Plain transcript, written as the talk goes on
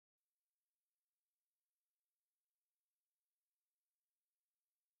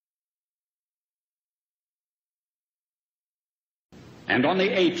And on the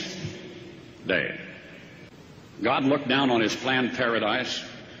 8th day, God looked down on his planned paradise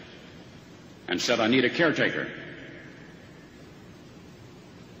and said, I need a caretaker.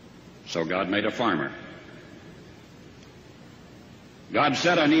 So God made a farmer. God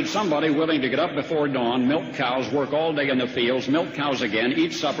said, I need somebody willing to get up before dawn, milk cows, work all day in the fields, milk cows again,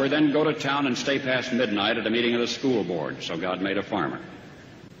 eat supper, then go to town and stay past midnight at a meeting of the school board. So God made a farmer.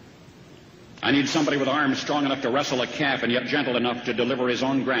 I need somebody with arms strong enough to wrestle a calf and yet gentle enough to deliver his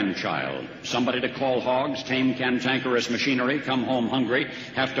own grandchild. Somebody to call hogs, tame cantankerous machinery, come home hungry,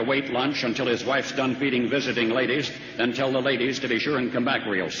 have to wait lunch until his wife's done feeding visiting ladies, then tell the ladies to be sure and come back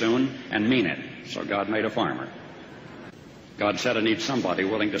real soon, and mean it. So God made a farmer. God said, I need somebody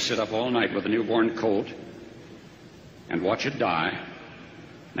willing to sit up all night with a newborn colt and watch it die,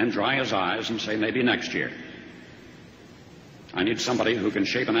 then dry his eyes and say, maybe next year. I need somebody who can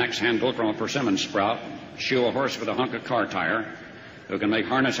shape an axe handle from a persimmon sprout, shoe a horse with a hunk of car tire, who can make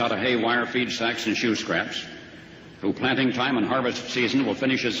harness out of hay wire, feed sacks, and shoe scraps, who planting time and harvest season will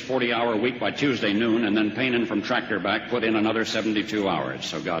finish his 40-hour week by Tuesday noon, and then pain in from tractor back, put in another 72 hours.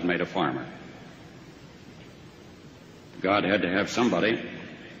 So God made a farmer. God had to have somebody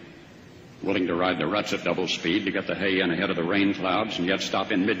willing to ride the ruts at double speed to get the hay in ahead of the rain clouds and yet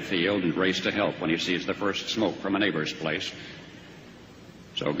stop in midfield and race to help when he sees the first smoke from a neighbor's place.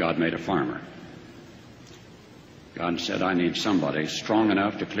 So God made a farmer. God said, I need somebody strong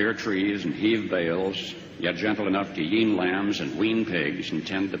enough to clear trees and heave bales, yet gentle enough to yean lambs and wean pigs and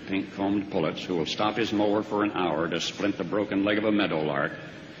tend the pink-combed pullets, who will stop his mower for an hour to splint the broken leg of a meadowlark.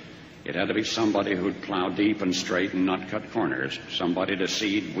 It had to be somebody who'd plow deep and straight and not cut corners, somebody to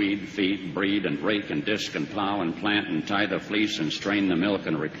seed, weed, feed, breed, and rake and disc and plow and plant and tie the fleece and strain the milk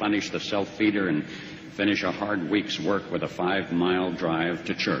and replenish the self-feeder and finish a hard week's work with a 5-mile drive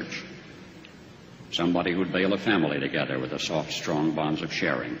to church. Somebody who'd bail a family together with the soft, strong bonds of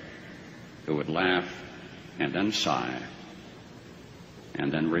sharing, who would laugh and then sigh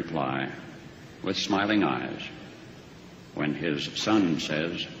and then reply with smiling eyes when his son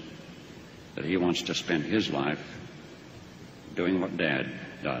says that he wants to spend his life doing what Dad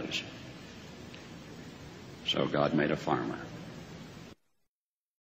does. So God made a farmer.